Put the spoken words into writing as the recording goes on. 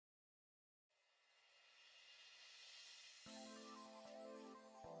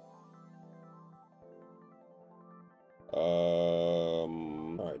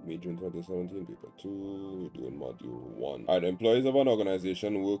June 2017, paper 2, we're doing module 1. Alright, employees of an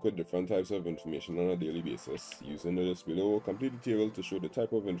organization work with different types of information on a daily basis. Using the list below, complete the table to show the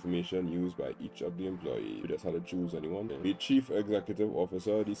type of information used by each of the employees. You just had to choose anyone. The chief executive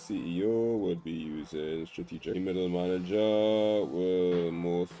officer, the CEO, would be using strategic. The middle manager will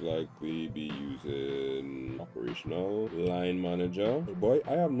most likely be using operational. Line manager. Hey boy,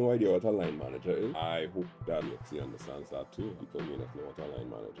 I have no idea what a line manager is. I hope that Lexi understands that too. People may not know what a line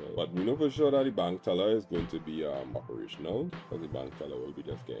manager is. But we know for sure that the bank teller is going to be operational, because the bank teller will be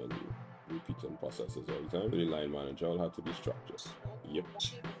just getting repeating processes all the time. So the line manager will have to be structured. Yep.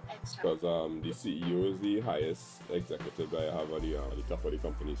 Because the CEO is the highest executive that I have at the top of the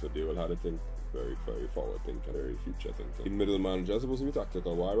company, so they will have to think very, very forward thinking, very future thinking. The middle manager is supposed to be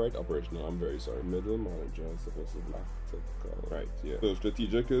tactical. Why write operational? I'm very sorry. Middle manager is supposed to be tactical. Right, yeah. So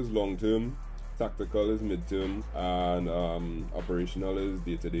strategic is long term, tactical is mid-term, and operational is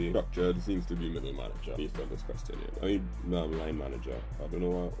day-to-day. Structured seems to be middle manager based on this question here. I mean, line manager. I don't know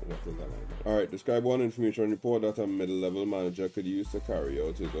what is a line manager. Alright, describe one information report that a middle-level manager could use to carry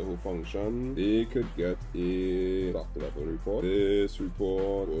out his or her function. They could get a stock-level report. This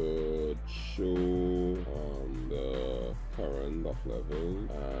report would show the current stock level,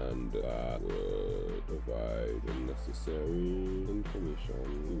 and that would provide the necessary information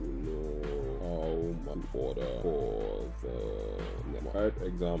to know how much order for the network. Right,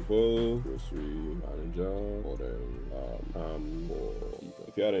 example, grocery manager ordering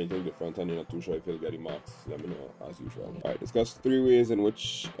if you had anything different and you're not too sure if you'll get the marks, let me know as usual. Alright, discuss 3 ways in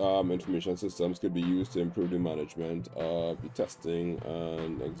which information systems could be used to improve the management of the testing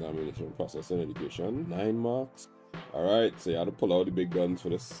and examination process in education. 9 marks. Alright, so you had to pull out the big guns for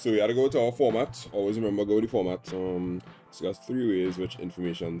this. So we had to go to our format. Always remember, go to the format. Discuss 3 ways which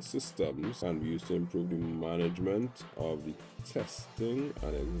information systems can be used to improve the management of the testing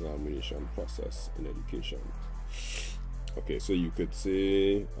and examination process in education. Okay, so you could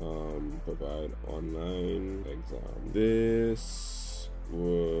say provide online exam. This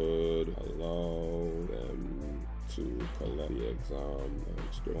would allow them to collect the exam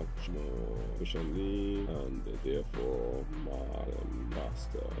much more efficiently, and therefore mark them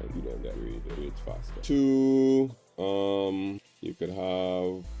faster, and you don't get grades faster. 2, you could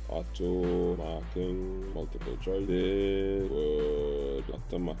have auto marking multiple choice. This would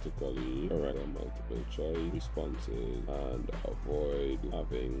automatically correct the multiple choice responses and avoid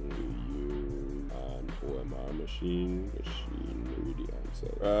having to use an OMR machine to read the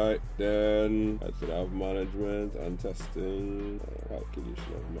answer. Right, then I should have management and testing,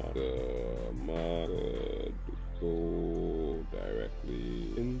 calculation of mark. The mark would go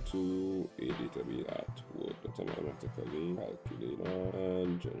directly into a database that would automatically calculate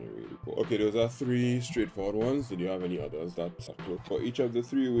and generate report. Okay, those are 3 straightforward ones. Did you have any others that are close? For each of the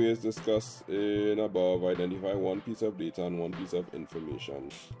 3 ways discussed in above, identify one piece of data and one piece of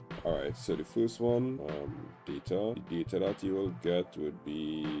information. Alright, so the first one, data. The data that you will get would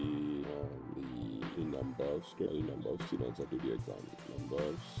be the number of students that do the exam. Number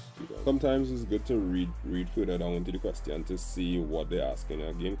of students. Sometimes it's good to read further down into the question to see what they're asking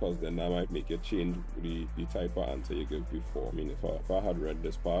again, because then that might make it change the type of answer you give before. I mean, if I had read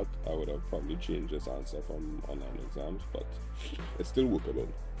this part, I would have probably changed this answer from online exams, but it's still workable.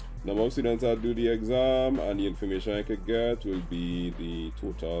 Number of students that do the exam, and the information I could get will be the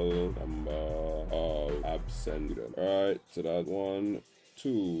total number of absent students. Alright, so that's 1.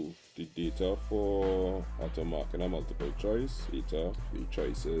 2, the data for auto marking and multiple choice. Data, 3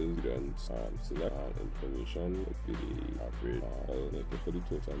 choices, students, select, and information would be the average. I'll make it for the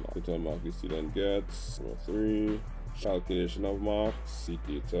total mark. Total mark the student gets. Number 3, calculation of marks. The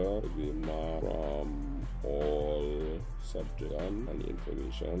data will be marked from all subject, and the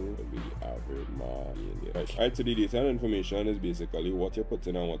information will be the average mark. Right, so the data and information is basically what you're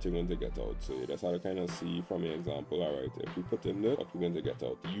putting and what you're going to get out. So you just have to kind of see from your example. Alright, if you put in this, what we're going to get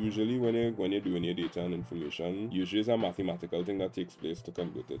out. Usually when you're doing your data and information, usually it's a mathematical thing that takes place to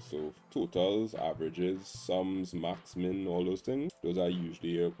compute it. So totals, averages, sums, max, min, all those things, those are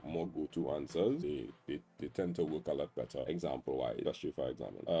usually your more go-to answers. They tend to work a lot better example-wise, especially for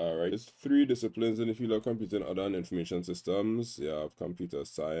example. Alright, there's 3 disciplines in the field of computing other than information systems. You have computer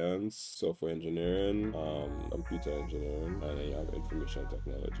science, software engineering, computer engineering, and then you have information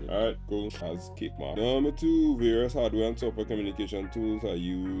technology. Alright, cool. As cake mark. Number 2, various hardware and software communication tools are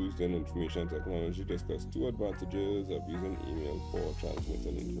used in information technology. Discuss 2 advantages of using email for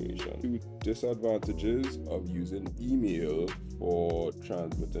transmitting information. 2 disadvantages of using email for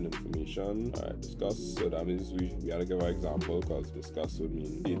transmitting information. Alright, discuss. So that means we gotta give our example, because discuss would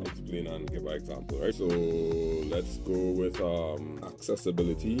mean explain and give our example, right? So let's go with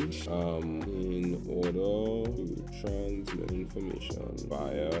accessibility, in order to transmit information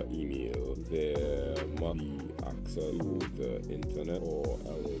via email, there must be access to the internet or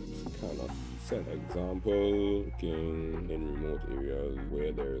else it cannot be sent. Example, working in remote areas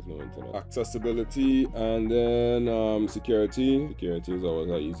where there is no internet. Accessibility, and then security. Security is always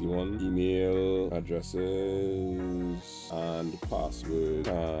an easy one. Email addresses and passwords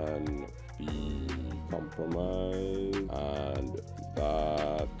can be compromised, and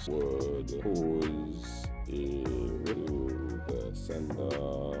that would pose a risk to the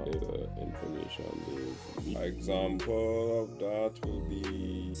sender if the information is leaked. Example of that will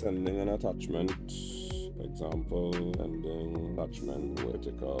be sending an attachment. Example, sending attachment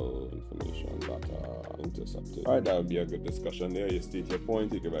vertical information that are intercepted. Alright, that would be a good discussion there. You state your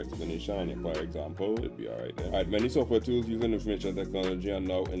point, you give explanation, and you apply example. It'd be alright there. Alright, many software tools using information technology are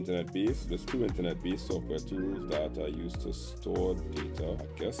now internet-based. There's two internet-based software tools that are used to store data. I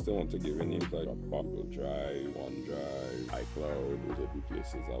guess they want to give you names like Dropbox, Google Drive, OneDrive, iCloud. Those would be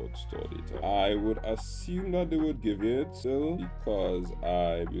places I would store data. I would assume that they would give you it still, because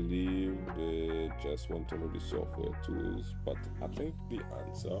I believe they just want to know the software tools. But I think the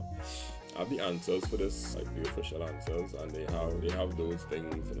answers for this, like the official answers, and they have those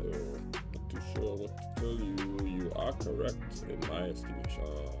things. Not too sure what to tell you. You are correct in my estimation.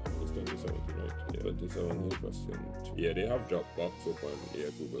 It's 2017, right? Yeah, 2017%. Yeah, they have Dropbox open, yeah,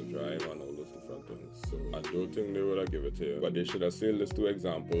 Google Drive, and all those different things. So I don't think they would have given it to you, but they should have still listed two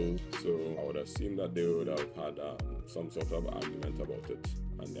examples. So I would assume that they would have had some sort of argument about it,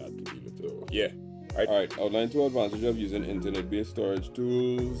 and they had to give it to. Yeah. Alright, outline two advantages of using internet-based storage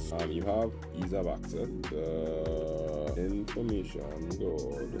tools. You have ease of access. The information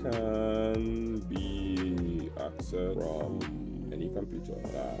stored can be accessed from any computer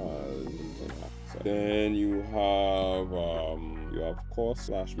that has internet access. Then you have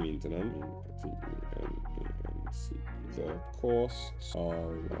cost/maintenance. The costs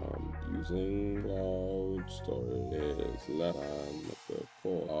of using cloud storage is less than the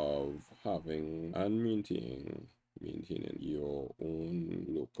cost of having and maintaining your own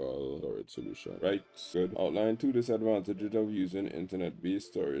local storage solution. Right, good. Outline two disadvantages of using internet-based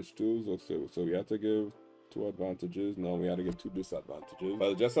storage tools. So we have to give two advantages. Now we have to give two disadvantages.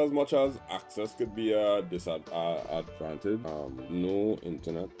 Well, just as much as access could be a disadvantage, no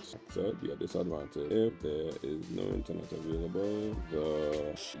internet access would be a disadvantage. If there is no internet available,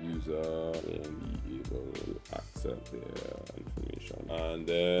 the user won't be able to access their information. And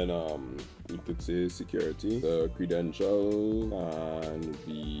then we could say security. The credentials can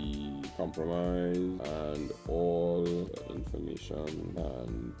be compromised, and all the information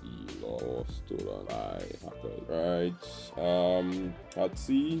can be lost or stolen by hackers. Right. Let's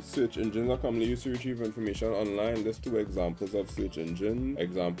see. Search engines are commonly used to retrieve information online. There's two examples of search engine.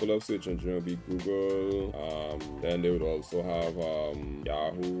 Example of search engine would be Google. Then they would also have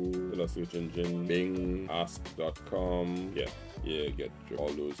Yahoo, the search engine, Bing, Ask.com. Yeah, get all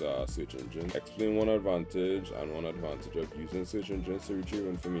those search engines. Explain one advantage and one advantage of using search engines to retrieve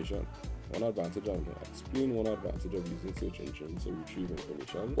information. Explain one advantage of using search engines to retrieve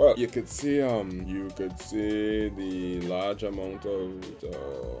information. Well, you could say the large amount of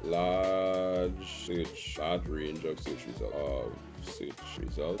large range of search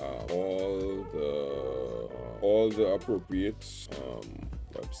results. All the appropriate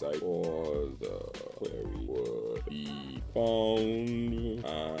website for the query would be found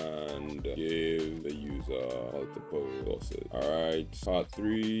and give the user multiple sources. Alright, part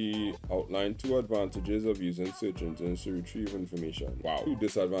 3. Outline two advantages of using search engines to retrieve information. Wow. Outline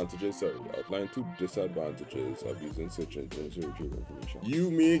two disadvantages of using search engines to retrieve information.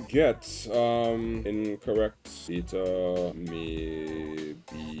 You may get incorrect data, may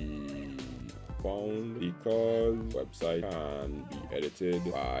be found because website can be edited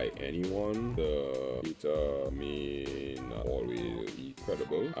by anyone. The data may not always be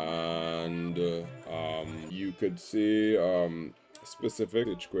credible, and you could say specific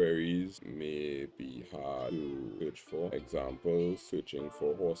search queries may be hard to search for. Example, searching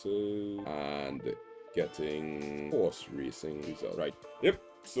for horses and getting horse racing results. Right. Yep.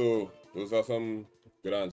 So those are some good answers.